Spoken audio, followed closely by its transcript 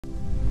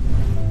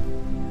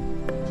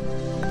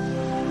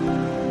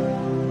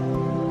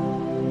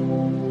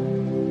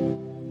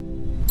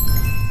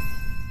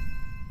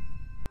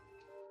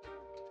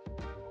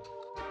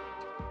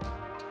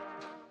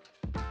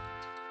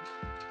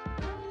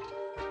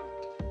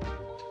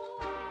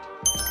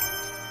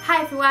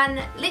Hi everyone,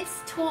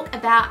 let's talk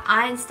about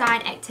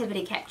Einstein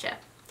activity capture.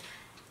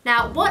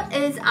 Now, what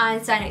is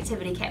Einstein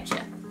activity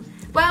capture?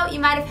 Well, you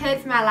might have heard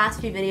from our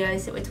last few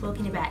videos that we're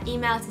talking about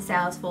email to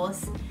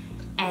Salesforce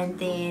and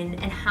then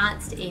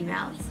enhanced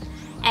emails.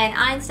 And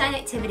Einstein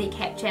activity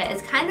capture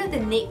is kind of the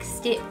next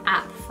step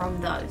up from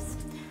those.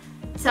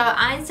 So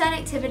Einstein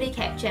activity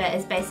capture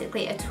is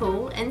basically a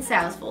tool in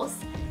Salesforce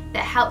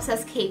that helps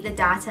us keep the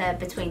data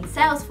between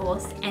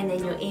Salesforce and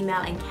then your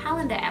email and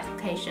calendar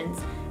applications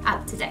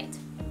up to date.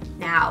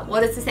 Now, what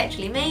does this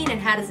actually mean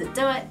and how does it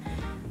do it?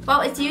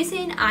 Well, it's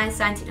using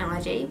Einstein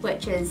technology,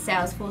 which is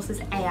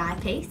Salesforce's AI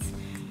piece.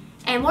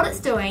 And what it's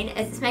doing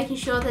is it's making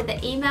sure that the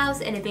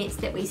emails and events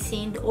that we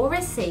send or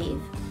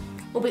receive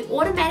will be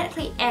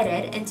automatically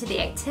added into the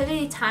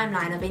activity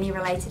timeline of any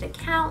related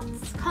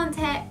accounts,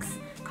 contacts,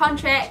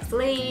 contracts,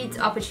 leads,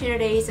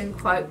 opportunities, and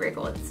quote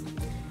records.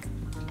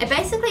 It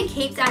basically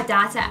keeps our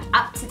data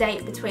up to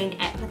date between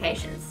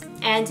applications.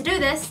 And to do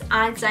this,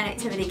 Einstein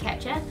activity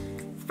capture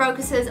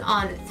focuses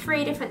on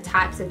 3 different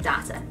types of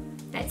data.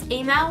 That's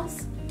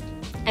emails,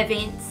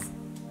 events,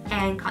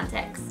 and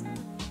contacts.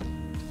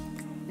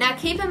 Now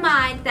keep in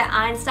mind that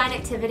Einstein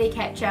activity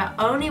capture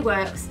only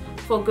works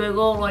for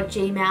Google or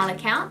Gmail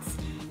accounts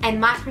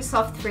and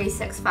Microsoft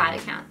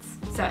 365 accounts,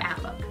 so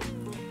Outlook.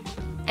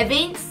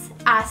 Events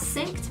are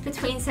synced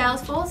between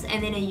Salesforce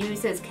and then a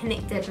user's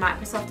connected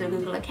Microsoft or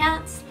Google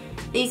accounts.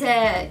 These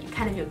are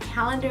kind of your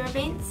calendar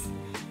events.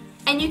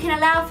 And you can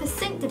allow for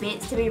synced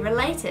events to be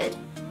related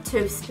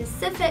to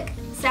specific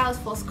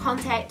Salesforce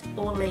contact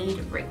or lead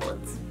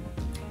records.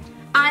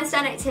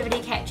 Einstein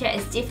activity capture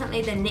is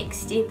definitely the next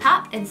step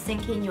up in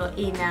syncing your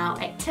email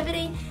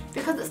activity,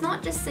 because it's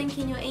not just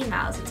syncing your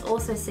emails, it's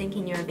also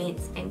syncing your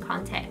events and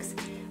contacts,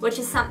 which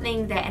is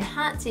something that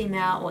enhanced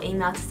email or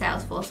email to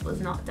Salesforce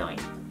was not doing.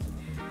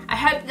 I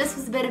hope this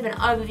was a bit of an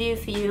overview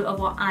for you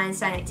of what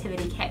Einstein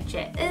activity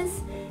capture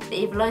is, that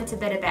you've learned a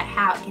bit about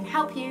how it can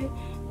help you,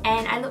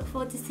 and I look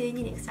forward to seeing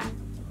you next time.